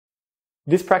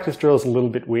This practice drill is a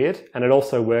little bit weird, and it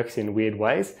also works in weird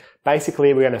ways.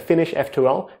 Basically, we're going to finish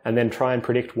F2L and then try and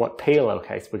predict what PLL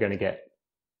case we're going to get.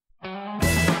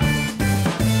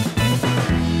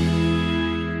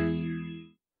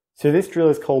 So this drill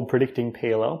is called predicting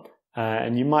PLL,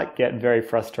 and you might get very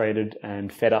frustrated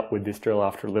and fed up with this drill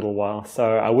after a little while,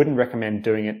 so I wouldn't recommend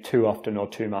doing it too often or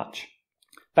too much.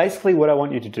 Basically, what I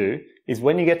want you to do is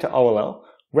when you get to OLL,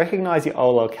 recognize your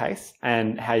OLL case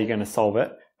and how you're going to solve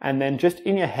it, and then just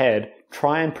in your head,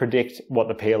 try and predict what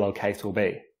the PLL case will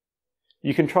be.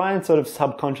 You can try and sort of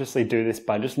subconsciously do this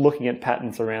by just looking at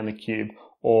patterns around the cube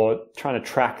or trying to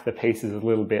track the pieces a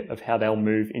little bit of how they'll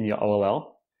move in your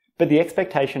OLL. But the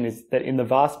expectation is that in the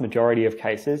vast majority of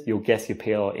cases, you'll guess your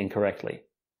PLL incorrectly.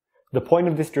 The point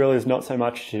of this drill is not so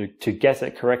much to guess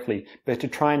it correctly, but to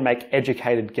try and make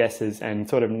educated guesses and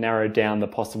sort of narrow down the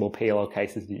possible PLL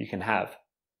cases that you can have.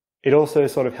 It also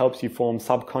sort of helps you form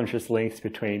subconscious links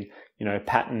between,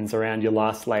 patterns around your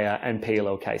last layer and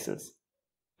PLL cases.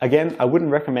 Again, I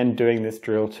wouldn't recommend doing this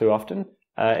drill too often.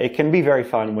 It can be very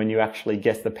fun when you actually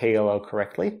guess the PLL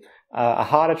correctly. A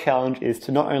harder challenge is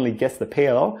to not only guess the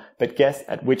PLL, but guess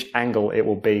at which angle it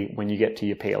will be when you get to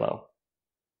your PLL.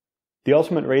 The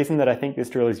ultimate reason that I think this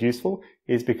drill is useful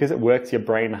is because it works your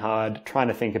brain hard trying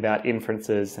to think about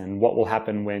inferences and what will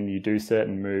happen when you do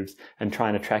certain moves and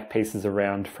trying to track pieces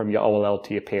around from your OLL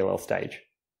to your PLL stage.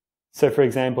 So for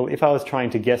example, if I was trying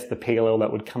to guess the PLL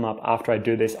that would come up after I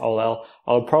do this OLL,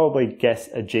 I would probably guess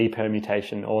a G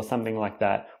permutation or something like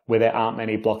that where there aren't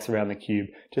many blocks around the cube,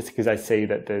 just because I see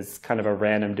that there's kind of a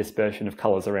random dispersion of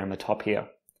colors around the top here.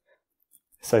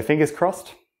 So fingers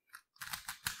crossed.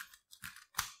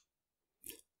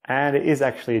 And it is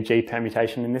actually a G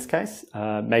permutation in this case.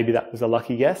 Maybe that was a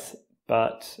lucky guess,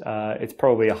 but it's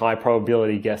probably a high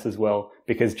probability guess as well,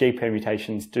 because G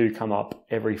permutations do come up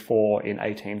every 4 in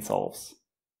 18 solves.